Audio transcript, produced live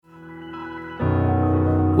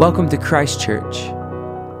Welcome to Christ Church.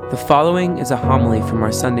 The following is a homily from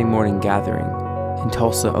our Sunday morning gathering in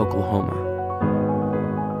Tulsa, Oklahoma.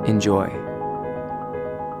 Enjoy.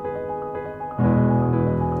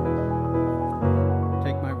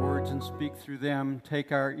 Take my words and speak through them.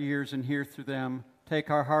 Take our ears and hear through them. Take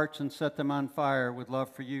our hearts and set them on fire with love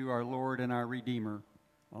for you, our Lord and our Redeemer.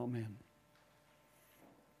 Amen.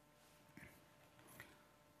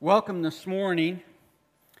 Welcome this morning.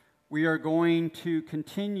 We are going to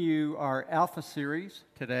continue our Alpha series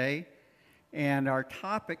today, and our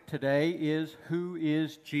topic today is Who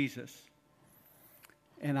is Jesus?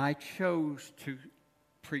 And I chose to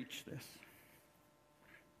preach this.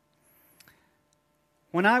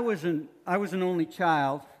 When I was an only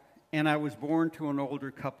child, and I was born to an older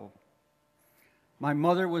couple. My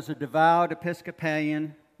mother was a devout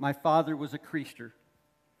Episcopalian. My father was a Creaster.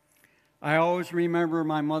 I always remember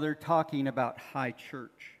my mother talking about high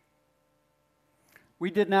church. We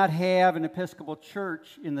did not have an Episcopal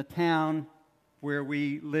church in the town where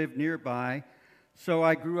we lived nearby, so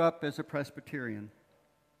I grew up as a Presbyterian.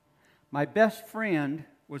 My best friend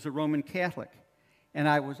was a Roman Catholic, and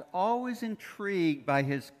I was always intrigued by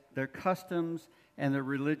their customs and their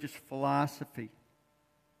religious philosophy.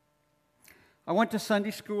 I went to Sunday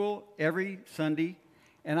school every Sunday,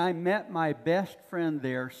 and I met my best friend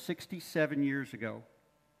there 67 years ago.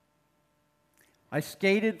 I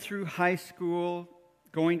skated through high school,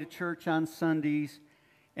 going to church on Sundays,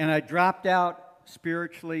 and I dropped out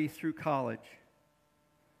spiritually through college.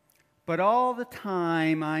 But all the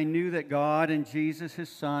time, I knew that God and Jesus, His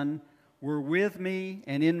Son, were with me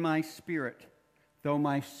and in my spirit, though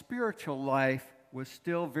my spiritual life was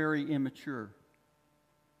still very immature.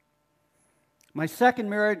 My second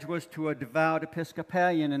marriage was to a devout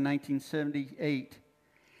Episcopalian in 1978,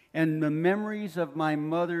 and the memories of my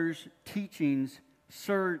mother's teachings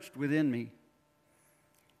surged within me.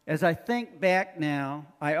 As I think back now,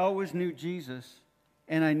 I always knew Jesus,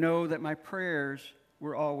 and I know that my prayers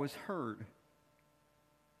were always heard.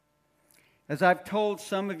 As I've told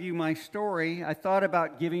some of you my story, I thought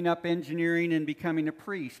about giving up engineering and becoming a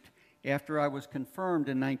priest after I was confirmed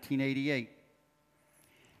in 1988.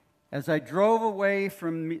 As I drove away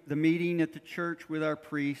from the meeting at the church with our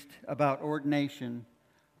priest about ordination,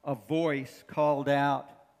 a voice called out,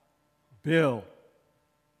 "Bill."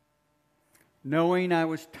 Knowing I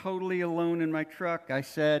was totally alone in my truck, I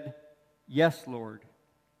said, "Yes, Lord."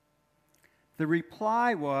 The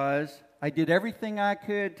reply was, "I did everything I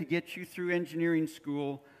could to get you through engineering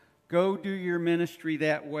school. Go do your ministry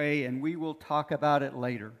that way, and we will talk about it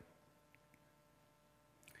later."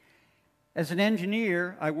 As an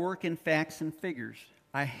engineer, I work in facts and figures.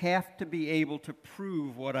 I have to be able to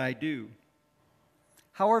prove what I do.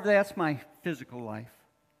 However, that's my physical life.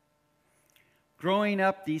 Growing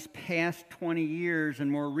up these past 20 years,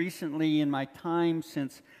 and more recently in my time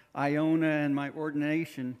since Iona and my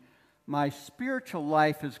ordination, my spiritual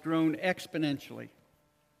life has grown exponentially.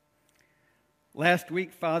 Last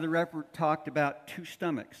week, Father Repert talked about two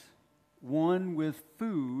stomachs, one with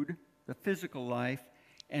food, the physical life,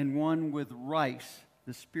 and one with rice,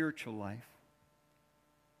 the spiritual life.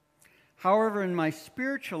 However, in my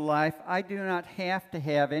spiritual life, I do not have to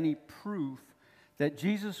have any proof that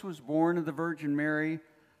Jesus was born of the Virgin Mary,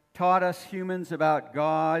 taught us humans about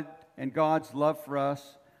God and God's love for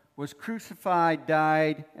us, was crucified,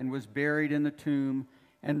 died, and was buried in the tomb,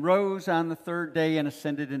 and rose on the third day and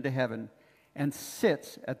ascended into heaven, and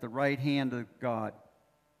sits at the right hand of God.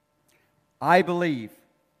 I believe,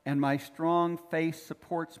 and my strong faith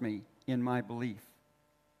supports me in my belief.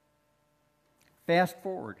 Fast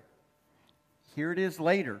forward. Here it is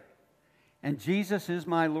later. And Jesus is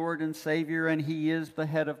my Lord and Savior, and He is the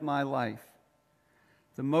head of my life.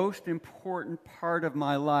 The most important part of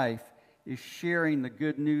my life is sharing the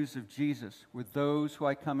good news of Jesus with those who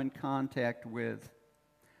I come in contact with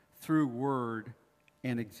through word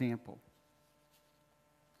and example.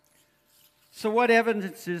 So what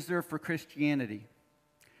evidence is there for Christianity?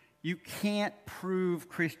 You can't prove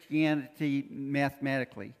Christianity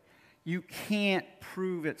mathematically. You can't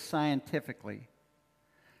prove it scientifically.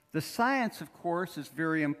 The science, of course, is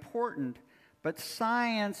very important, but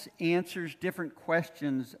science answers different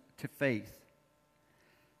questions to faith.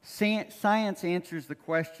 Science answers the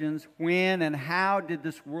questions, when and how did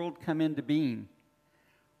this world come into being?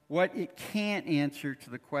 What it can't answer to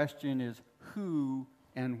the question is who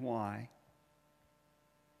and why.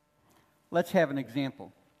 Let's have an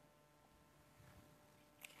example.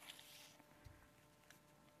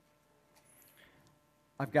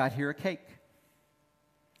 I've got here a cake.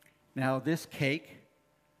 Now, this cake,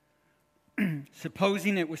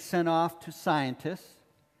 supposing it was sent off to scientists,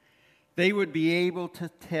 They would be able to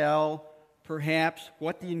tell perhaps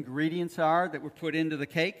what the ingredients are that were put into the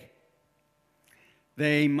cake.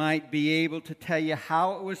 They might be able to tell you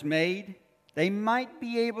how it was made. They might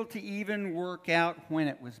be able to even work out when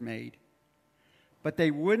it was made. But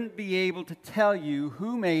they wouldn't be able to tell you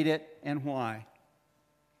who made it and why.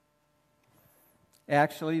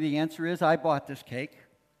 Actually, the answer is I bought this cake,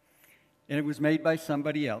 and it was made by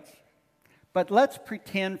somebody else. But let's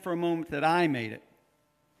pretend for a moment that I made it.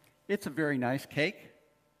 It's a very nice cake.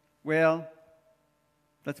 Well,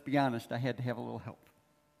 let's be honest, I had to have a little help.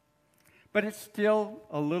 But it's still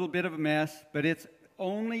a little bit of a mess, but it's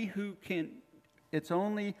only who can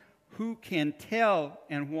tell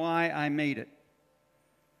and why I made it.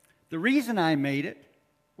 The reason I made it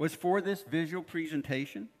was for this visual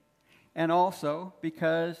presentation, and also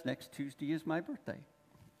because next Tuesday is my birthday.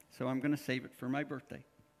 So I'm going to save it for my birthday.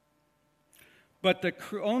 But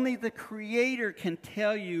only the Creator can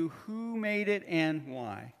tell you who made it and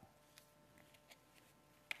why.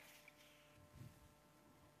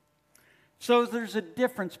 So there's a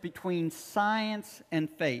difference between science and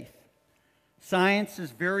faith. Science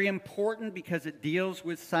is very important because it deals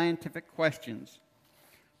with scientific questions.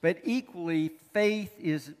 But equally, faith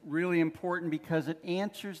is really important because it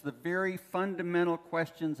answers the very fundamental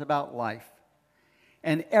questions about life.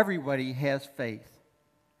 And everybody has faith.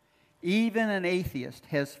 Even an atheist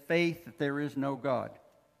has faith that there is no God.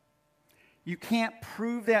 You can't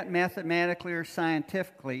prove that mathematically or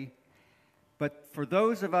scientifically, but for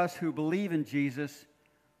those of us who believe in Jesus,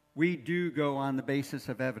 we do go on the basis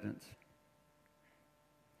of evidence.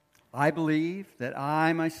 I believe that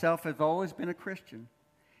I myself have always been a Christian.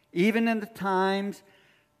 Even in the times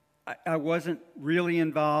I wasn't really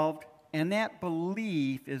involved, and that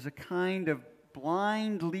belief is a kind of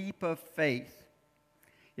blind leap of faith.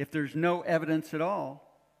 If there's no evidence at all,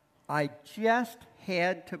 I just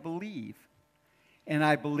had to believe. And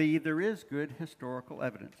I believe there is good historical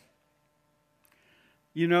evidence.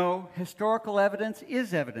 You know, historical evidence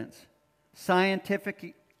is evidence.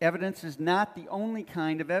 Scientific evidence is not the only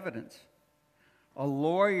kind of evidence. A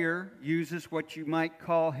lawyer uses what you might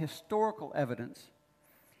call historical evidence.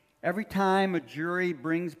 Every time a jury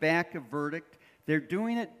brings back a verdict, they're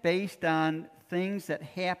doing it based on things that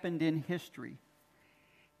happened in history.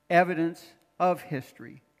 Evidence of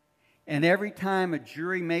history. And every time a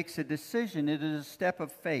jury makes a decision, it is a step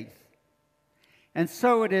of faith. And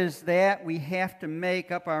so it is that we have to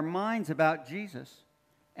make up our minds about Jesus,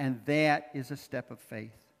 and that is a step of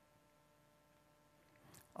faith.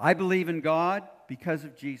 I believe in God because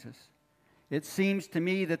of Jesus. It seems to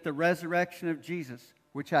me that the resurrection of Jesus,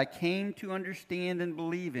 which I came to understand and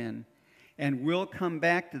believe in, and will come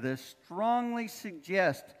back to this, strongly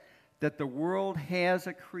suggest that the world has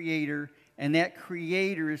a creator, and that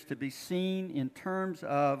creator is to be seen in terms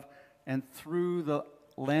of and through the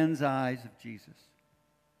lens eyes of Jesus.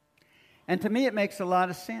 And to me, it makes a lot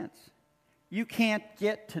of sense. You can't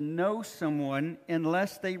get to know someone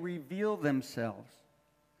unless they reveal themselves.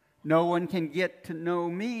 No one can get to know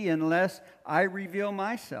me unless I reveal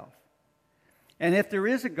myself. And if there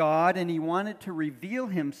is a God and He wanted to reveal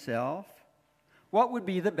Himself, what would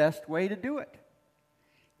be the best way to do it?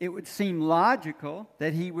 It would seem logical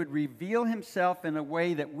that He would reveal Himself in a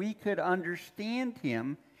way that we could understand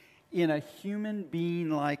Him in a human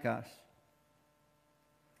being like us.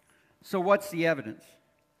 So what's the evidence?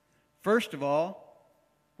 First of all,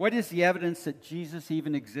 what is the evidence that Jesus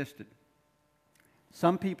even existed?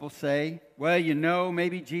 Some people say, well, you know,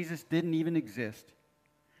 maybe Jesus didn't even exist.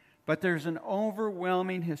 But there's an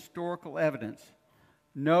overwhelming historical evidence.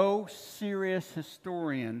 No serious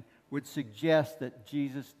historian would suggest that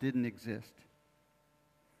Jesus didn't exist.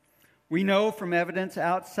 We know from evidence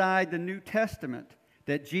outside the New Testament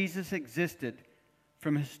that Jesus existed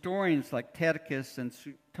from historians like Tacitus and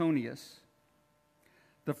Suetonius.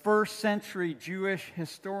 The first century Jewish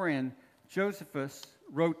historian Josephus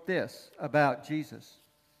wrote this about Jesus.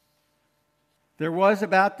 There was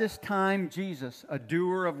about this time Jesus, a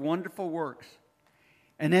doer of wonderful works.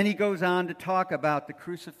 And then he goes on to talk about the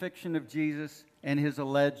crucifixion of Jesus and His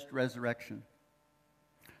alleged resurrection.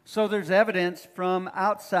 So there's evidence from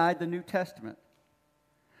outside the New Testament.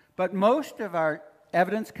 But most of our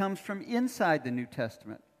evidence comes from inside the New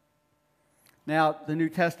Testament. Now, the New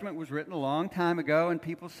Testament was written a long time ago, and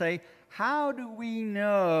people say, how do we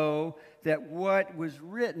know that what was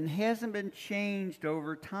written hasn't been changed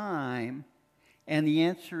over time? And the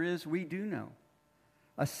answer is we do know.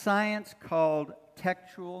 A science called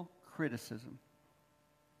textual criticism.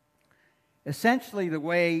 Essentially, the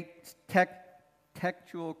way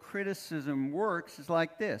textual criticism works is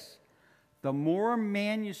like this. The more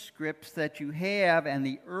manuscripts that you have and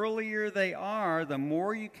the earlier they are, the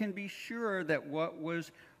more you can be sure that what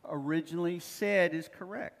was originally said is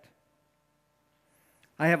correct.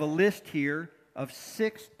 I have a list here of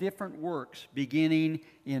 6 different works beginning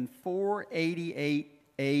in 488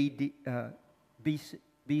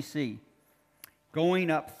 BC, going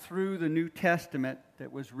up through the New Testament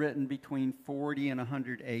that was written between 40 and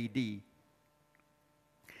 100 AD.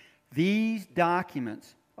 These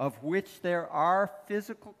documents, of which there are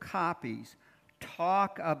physical copies,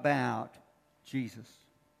 talk about Jesus.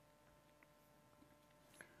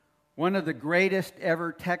 One of the greatest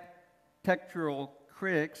ever textual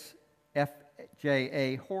critics,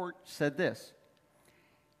 F.J.A. Hort, said this: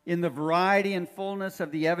 "In the variety and fullness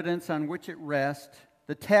of the evidence on which it rests,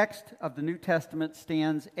 the text of the New Testament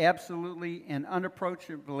stands absolutely and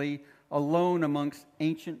unapproachably alone amongst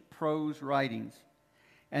ancient prose writings,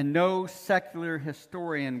 and no secular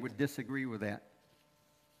historian would disagree with that.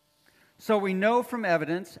 So we know from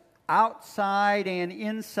evidence outside and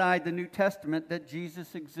inside the New Testament that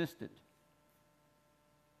Jesus existed.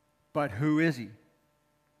 But who is he?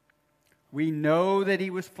 We know that he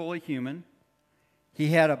was fully human. He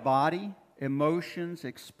had a body, emotions,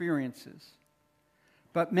 experiences.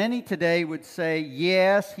 But many today would say,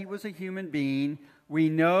 yes, he was a human being. We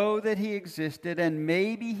know that he existed, and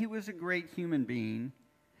maybe he was a great human being.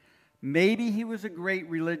 Maybe he was a great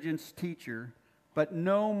religious teacher, but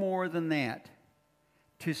no more than that.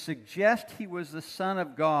 To suggest he was the Son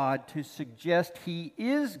of God, to suggest he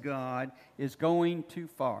is God, is going too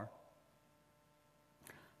far."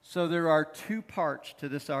 So there are 2 parts to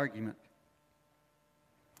this argument.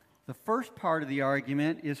 The first part of the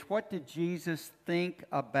argument is, what did Jesus think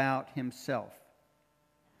about himself?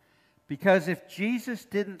 Because if Jesus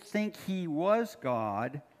didn't think he was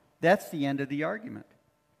God, that's the end of the argument.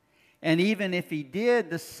 And even if he did,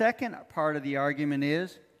 the second part of the argument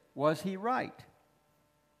is, was he right?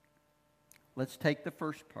 Let's take the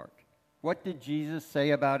first part. What did Jesus say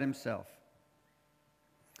about himself?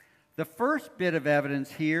 The first bit of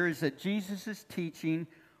evidence here is that Jesus' teaching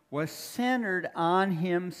was centered on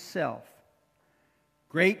himself.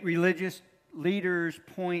 Great religious leaders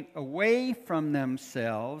point away from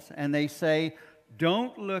themselves and they say,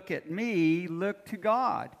 "Don't look at me, look to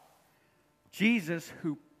God." Jesus,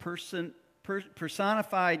 who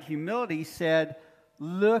personified humility, said,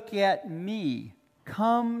 "Look at me,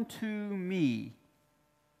 come to me."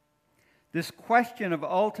 This question of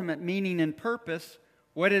ultimate meaning and purpose,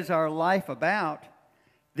 what is our life about,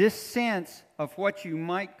 this sense of what you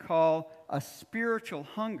might call a spiritual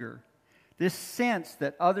hunger, this sense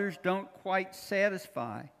that others don't quite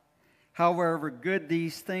satisfy, however good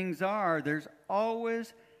these things are, there's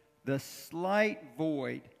always the slight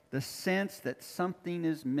void, the sense that something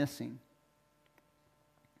is missing.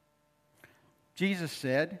 Jesus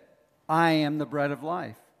said, "I am the bread of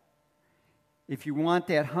life. If you want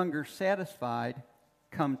that hunger satisfied,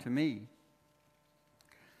 come to me."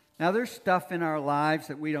 Now, there's stuff in our lives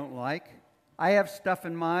that we don't like. I have stuff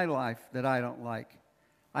in my life that I don't like.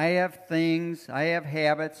 I have things, I have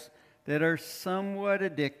habits that are somewhat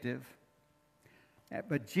addictive.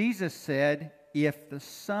 But Jesus said, if the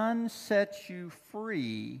Son sets you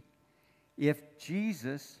free, if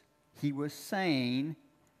Jesus, he was saying,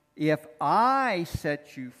 if I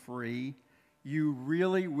set you free, you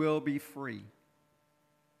really will be free.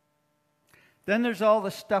 Then there's all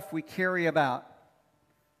the stuff we carry about.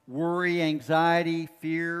 Worry, anxiety,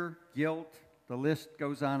 fear, guilt, the list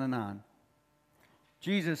goes on and on.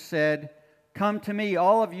 Jesus said, "Come to me,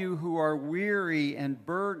 all of you who are weary and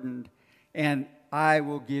burdened, and I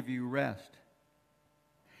will give you rest."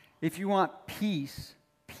 If you want peace,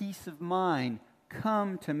 peace of mind,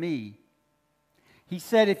 come to me. He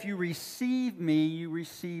said, if you receive me, you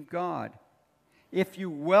receive God. If you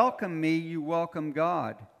welcome me, you welcome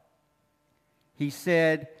God. He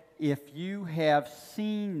said, if you have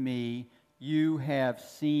seen me, you have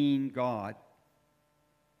seen God.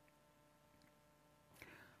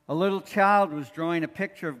 A little child was drawing a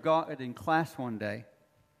picture of God in class one day.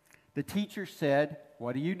 The teacher said,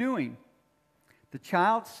 "What are you doing?" The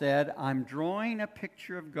child said, "I'm drawing a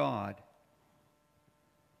picture of God."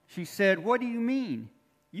 She said, "What do you mean?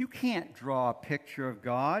 You can't draw a picture of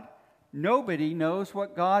God. Nobody knows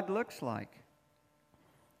what God looks like."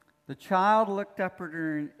 The child looked up at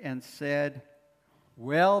her and said,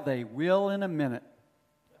 "Well, they will in a minute."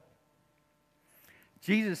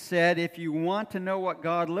 Jesus said, if you want to know what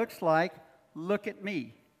God looks like, look at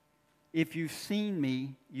me. If you've seen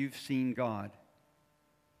me, you've seen God.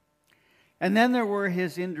 And then there were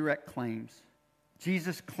his indirect claims.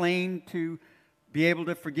 Jesus claimed to be able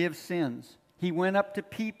to forgive sins. He went up to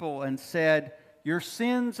people and said, "Your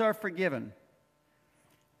sins are forgiven."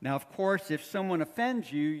 Now, of course, if someone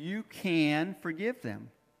offends you, you can forgive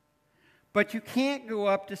them. But you can't go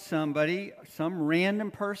up to somebody, some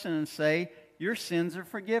random person, and say, "Your sins are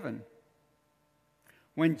forgiven."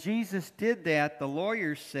 When Jesus did that, the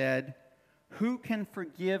lawyers said, "Who can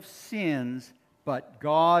forgive sins but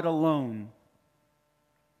God alone?"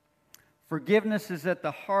 Forgiveness is at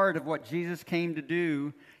the heart of what Jesus came to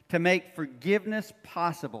do, to make forgiveness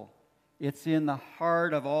possible. It's in the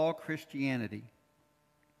heart of all Christianity.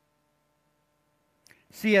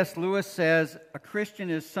 C.S. Lewis says, "A Christian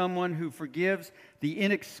is someone who forgives the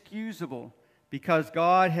inexcusable because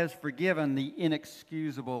God has forgiven the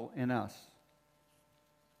inexcusable in us."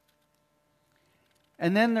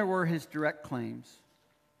 And then there were his direct claims.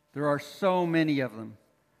 There are so many of them.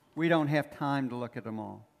 We don't have time to look at them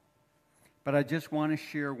all. But I just want to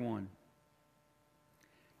share one.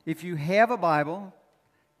 If you have a Bible,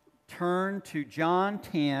 turn to John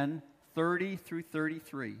 10, 30 through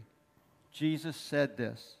 33. Jesus said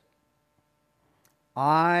this,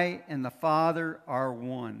 "I and the Father are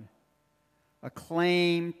one." A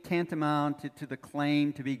claim tantamount to the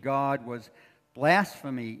claim to be God was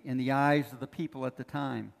blasphemy in the eyes of the people at the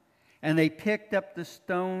time, and they picked up the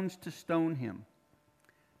stones to stone him.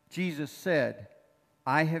 Jesus said,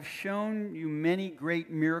 "I have shown you many great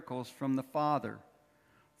miracles from the Father.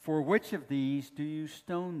 For which of these do you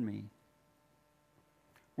stone me?"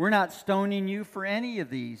 "We're not stoning you for any of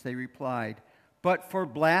these," they replied, "but for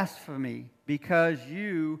blasphemy, because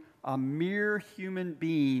you, a mere human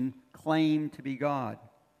being, claim to be God."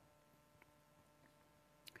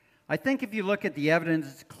 I think if you look at the evidence,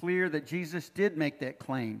 it's clear that Jesus did make that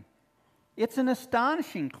claim. It's an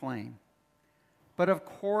astonishing claim. But of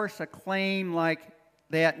course, a claim like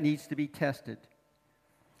that needs to be tested.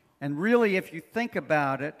 And really, if you think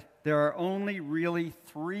about it, there are only really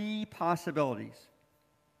three possibilities.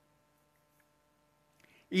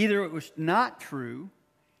 Either it was not true,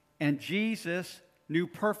 and Jesus knew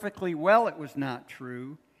perfectly well it was not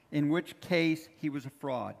true, in which case he was a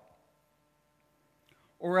fraud.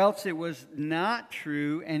 Or else it was not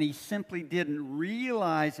true, and he simply didn't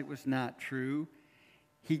realize it was not true.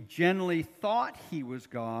 He generally thought he was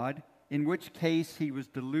God, in which case he was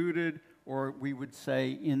deluded, or we would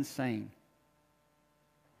say insane.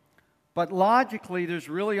 But logically, there's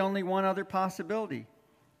really only one other possibility,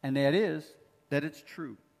 and that is that it's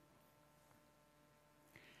true.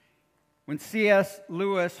 When C.S.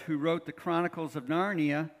 Lewis, who wrote the Chronicles of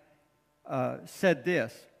Narnia, said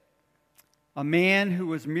this, "A man who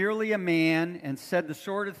was merely a man and said the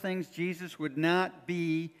sort of things Jesus would not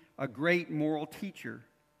be a great moral teacher.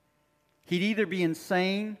 He'd either be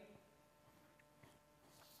insane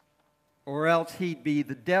or else he'd be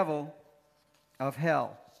the devil of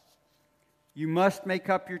hell. You must make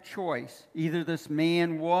up your choice. Either this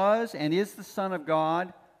man was and is the Son of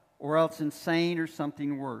God, or else insane or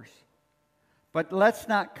something worse. But let's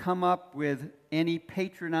not come up with any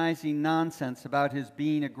patronizing nonsense about his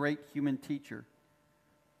being a great human teacher.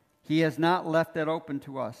 He has not left that open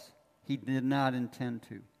to us. He did not intend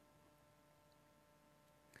to."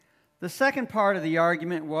 The second part of the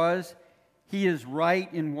argument was he is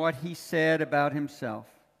right in what he said about himself.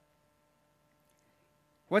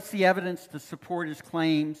 What's the evidence to support his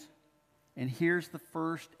claims? And here's the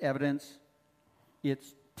first evidence.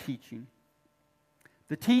 It's teaching.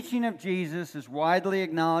 The teaching of Jesus is widely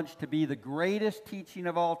acknowledged to be the greatest teaching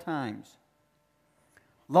of all times.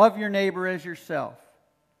 Love your neighbor as yourself.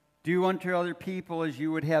 Do unto other people as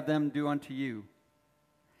you would have them do unto you.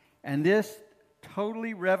 And this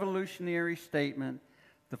totally revolutionary statement,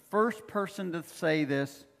 the first person to say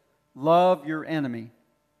this, love your enemy.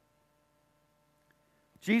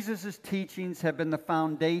 Jesus' teachings have been the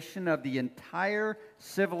foundation of the entire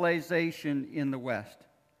civilization in the West.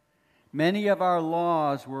 Many of our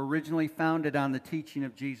laws were originally founded on the teaching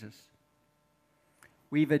of Jesus.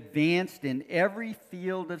 We've advanced in every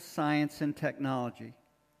field of science and technology.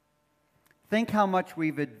 Think how much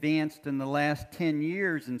we've advanced in the last 10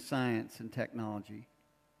 years in science and technology.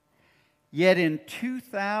 Yet in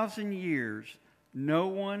 2,000 years, no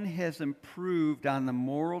one has improved on the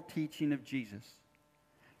moral teaching of Jesus.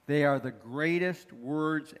 They are the greatest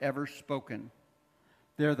words ever spoken.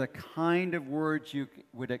 They're the kind of words you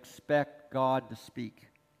would expect God to speak.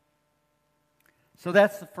 So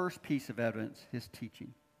that's the first piece of evidence, his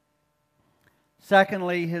teaching.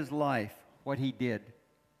 Secondly, his life, what he did.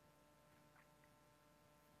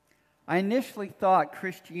 I initially thought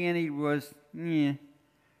Christianity was,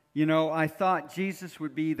 I thought Jesus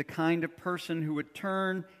would be the kind of person who would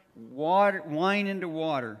turn wine into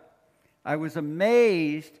water. I was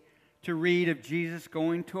amazed to read of Jesus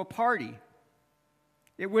going to a party.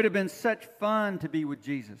 It would have been such fun to be with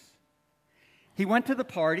Jesus. He went to the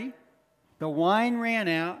party. The wine ran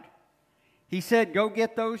out. He said, go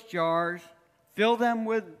get those jars, fill them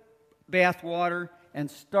with bath water, and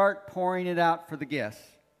start pouring it out for the guests.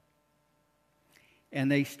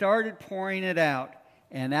 And they started pouring it out,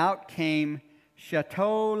 and out came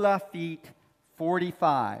Chateau Lafite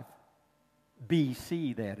 45,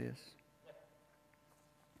 BC, that is.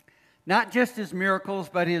 Not just his miracles,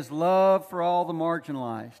 but his love for all the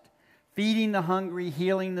marginalized, feeding the hungry,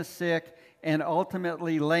 healing the sick, and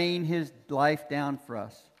ultimately laying his life down for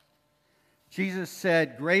us. Jesus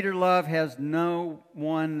said, greater love has no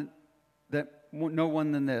one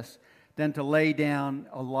than this, than to lay down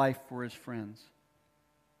a life for his friends.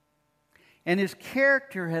 And his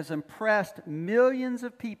character has impressed millions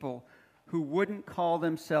of people who wouldn't call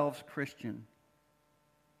themselves Christian.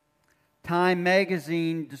 Time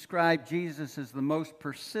magazine described Jesus as the most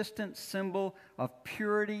persistent symbol of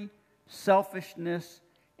purity, selfishness,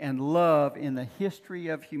 and love in the history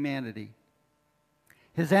of humanity.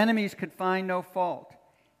 His enemies could find no fault,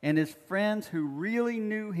 and his friends who really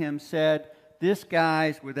knew him said, this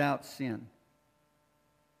guy's without sin.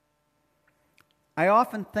 I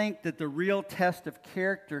often think that the real test of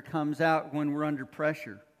character comes out when we're under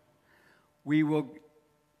pressure. We will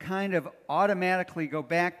kind of automatically go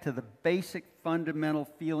back to the basic fundamental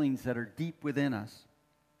feelings that are deep within us.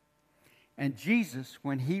 And Jesus,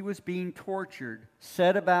 when he was being tortured,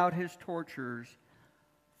 said about his torturers,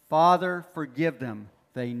 Father, forgive them.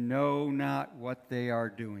 They know not what they are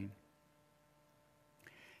doing.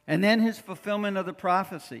 And then his fulfillment of the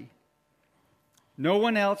prophecy. No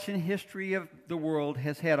one else in history of the world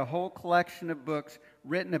has had a whole collection of books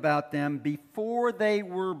written about them before they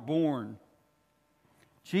were born.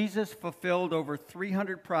 Jesus fulfilled over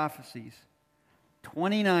 300 prophecies,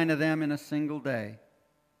 29 of them in a single day.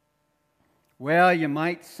 Well, you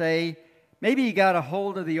might say, maybe he got a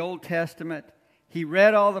hold of the Old Testament. He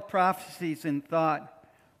read all the prophecies and thought,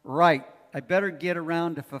 right, I better get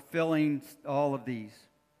around to fulfilling all of these.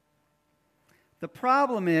 The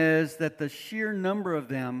problem is that the sheer number of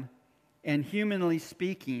them, and humanly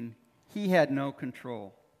speaking, he had no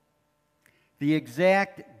control. The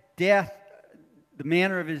exact death, the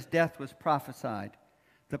manner of his death was prophesied.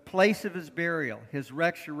 The place of his burial, his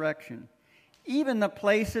resurrection, even the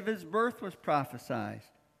place of his birth was prophesied.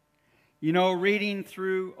 You know, reading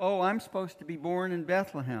through, I'm supposed to be born in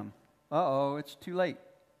Bethlehem. It's too late.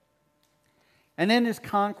 And then his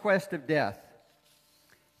conquest of death.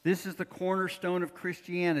 This is the cornerstone of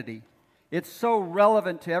Christianity. It's so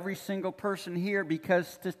relevant to every single person here because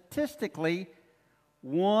statistically,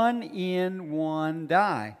 1 in 1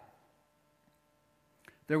 die.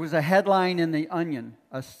 There was a headline in The Onion,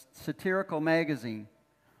 a satirical magazine.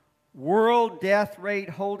 World death rate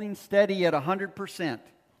holding steady at 100%.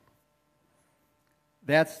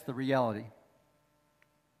 That's the reality.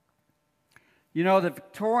 You know, the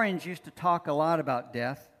Victorians used to talk a lot about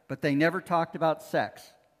death, but they never talked about sex.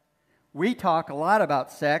 We talk a lot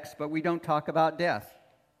about sex, but we don't talk about death.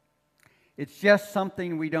 It's just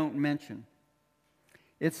something we don't mention.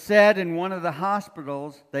 It's said in one of the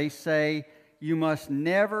hospitals, they say, you must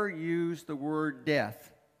never use the word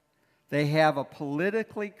death. They have a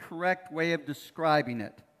politically correct way of describing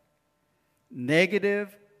it.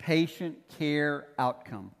 Negative patient care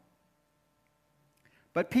outcome.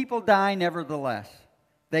 But people die nevertheless.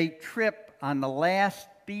 They trip on the last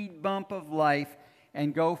speed bump of life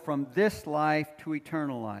and go from this life to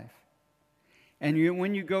eternal life. And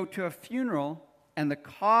when you go to a funeral and the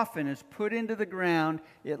coffin is put into the ground,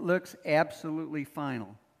 it looks absolutely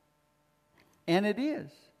final. And it is,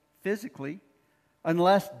 physically,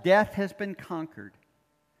 unless death has been conquered.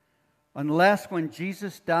 Unless when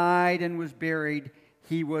Jesus died and was buried,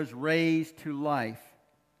 he was raised to life.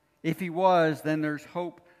 If he was, then there's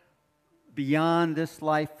hope beyond this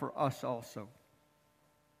life for us also.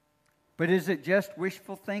 But is it just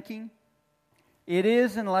wishful thinking? It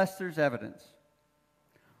is unless there's evidence.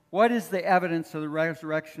 What is the evidence of the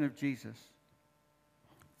resurrection of Jesus?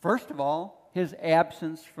 First of all, his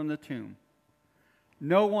absence from the tomb.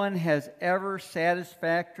 No one has ever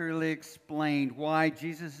satisfactorily explained why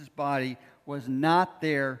Jesus' body was not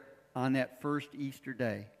there on that first Easter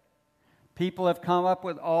day. People have come up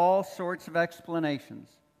with all sorts of explanations.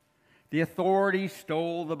 The authorities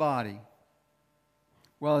stole the body.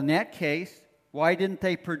 Well, in that case, why didn't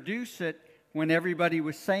they produce it when everybody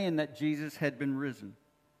was saying that Jesus had been risen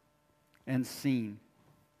and seen?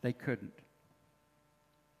 They couldn't.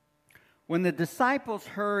 When the disciples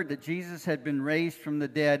heard that Jesus had been raised from the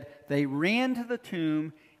dead, they ran to the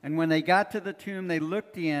tomb, and when they got to the tomb, they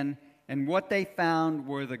looked in, and what they found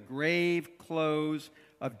were the grave clothes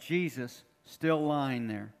of Jesus still lying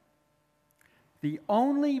there. The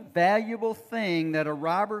only valuable thing that a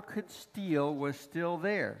robber could steal was still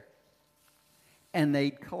there, and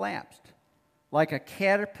they'd collapsed, like a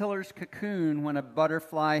caterpillar's cocoon when a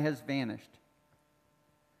butterfly has vanished.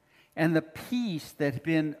 And the piece that had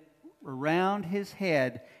been around his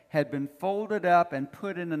head had been folded up and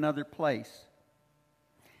put in another place.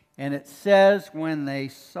 And it says, when they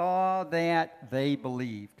saw that, they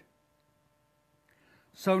believed.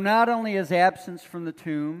 So not only his absence from the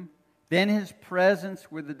tomb, then his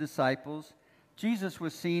presence with the disciples, Jesus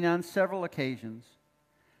was seen on several occasions.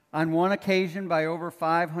 On one occasion by over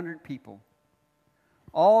 500 people.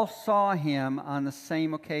 All saw him on the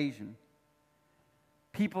same occasion.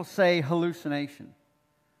 People say hallucination.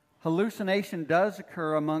 Hallucination does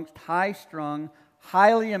occur amongst high-strung,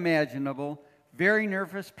 highly imaginable, very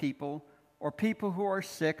nervous people, or people who are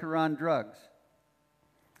sick or on drugs.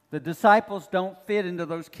 The disciples don't fit into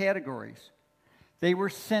those categories. They were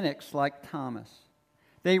cynics like Thomas.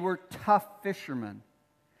 They were tough fishermen.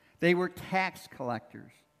 They were tax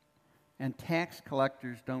collectors. And tax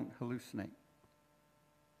collectors don't hallucinate.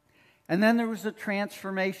 And then there was the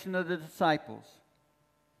transformation of the disciples.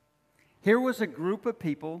 Here was a group of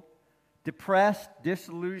people, depressed,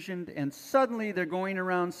 disillusioned, and suddenly they're going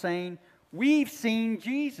around saying, "We've seen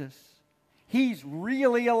Jesus. He's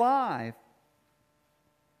really alive."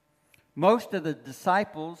 Most of the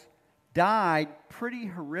disciples died pretty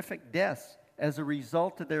horrific deaths as a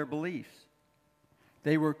result of their beliefs.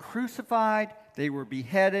 They were crucified, they were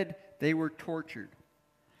beheaded, they were tortured.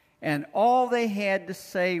 And all they had to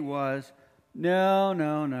say was,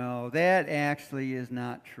 no, that actually is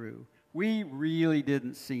not true. We really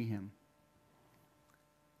didn't see him.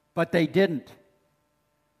 But they didn't.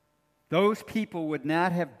 Those people would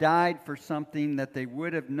not have died for something that they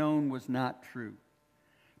would have known was not true.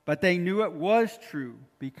 But they knew it was true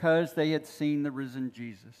because they had seen the risen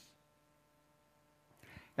Jesus.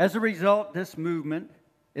 As a result, this movement,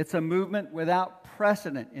 it's a movement without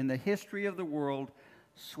precedent in the history of the world,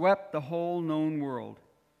 swept the whole known world.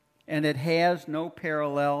 And it has no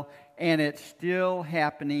parallel, and it's still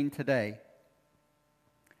happening today.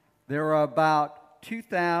 There are about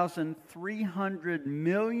 2,300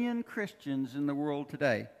 million Christians in the world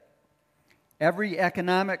today. Every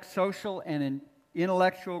economic, social, and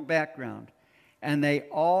intellectual background. And they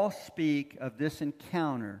all speak of this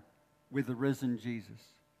encounter with the risen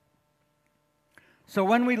Jesus. So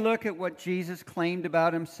when we look at what Jesus claimed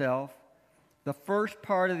about himself, the first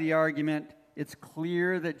part of the argument, it's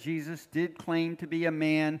clear that Jesus did claim to be a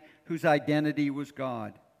man whose identity was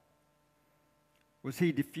God. Was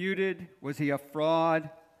he defeated? Was he a fraud?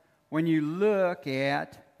 When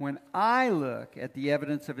I look at the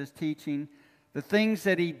evidence of his teaching, the things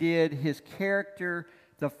that he did, his character,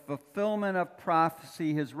 the fulfillment of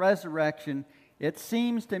prophecy, his resurrection, it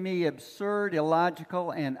seems to me absurd,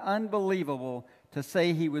 illogical, and unbelievable to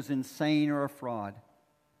say he was insane or a fraud.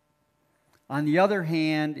 On the other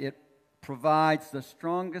hand, it provides the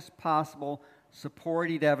strongest possible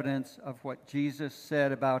supporting evidence of what Jesus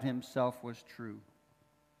said about himself was true.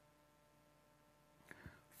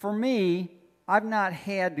 For me, I've not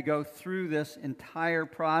had to go through this entire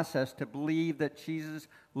process to believe that Jesus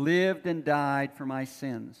lived and died for my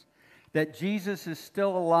sins, that Jesus is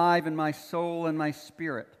still alive in my soul and my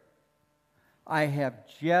spirit. I have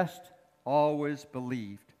just always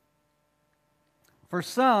believed. For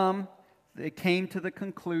some, they came to the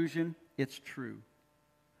conclusion it's true.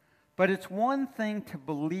 But it's one thing to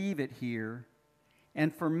believe it here,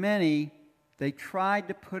 and for many, they tried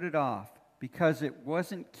to put it off because it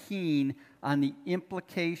wasn't keen on the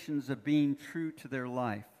implications of being true to their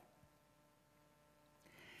life.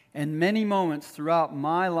 And many moments throughout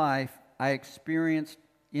my life, I experienced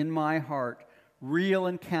in my heart real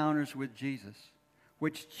encounters with Jesus,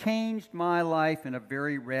 which changed my life in a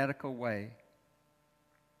very radical way.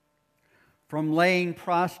 From laying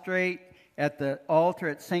prostrate at the altar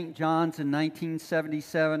at St. John's in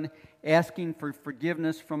 1977, asking for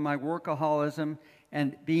forgiveness from my workaholism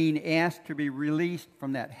and being asked to be released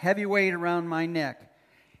from that heavy weight around my neck,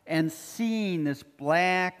 and seeing this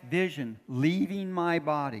black vision leaving my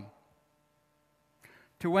body,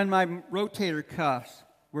 to when my rotator cuffs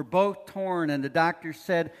were both torn and the doctor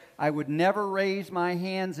said I would never raise my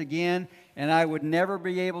hands again and I would never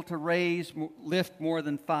be able to lift more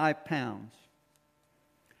than 5 pounds,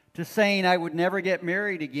 to saying I would never get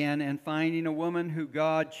married again and finding a woman who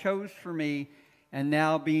God chose for me, and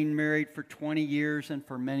now being married for 20 years and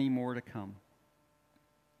for many more to come.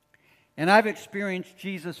 And I've experienced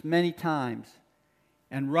Jesus many times,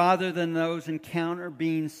 And rather than those encounters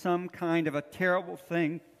being some kind of a terrible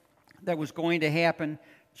thing that was going to happen,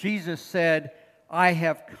 Jesus said, I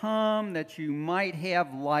have come that you might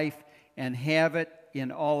have life and have it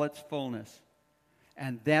in all its fullness.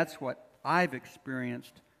 And that's what I've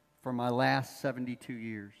experienced for my last 72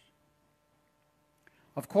 years.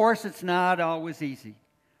 Of course, it's not always easy.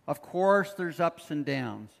 Of course, there's ups and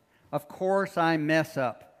downs. Of course, I mess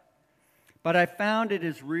up. But I found it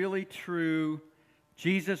is really true.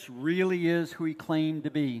 Jesus really is who he claimed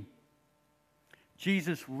to be.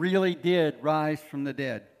 Jesus really did rise from the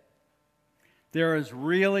dead. There is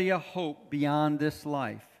really a hope beyond this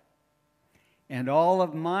life. And all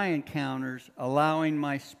of my encounters allowing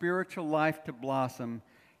my spiritual life to blossom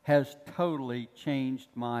has totally changed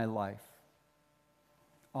my life.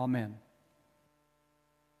 Amen.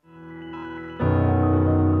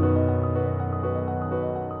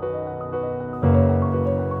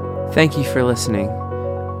 Thank you for listening.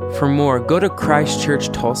 For more, go to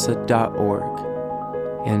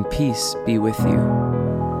christchurchtulsa.org, and peace be with you.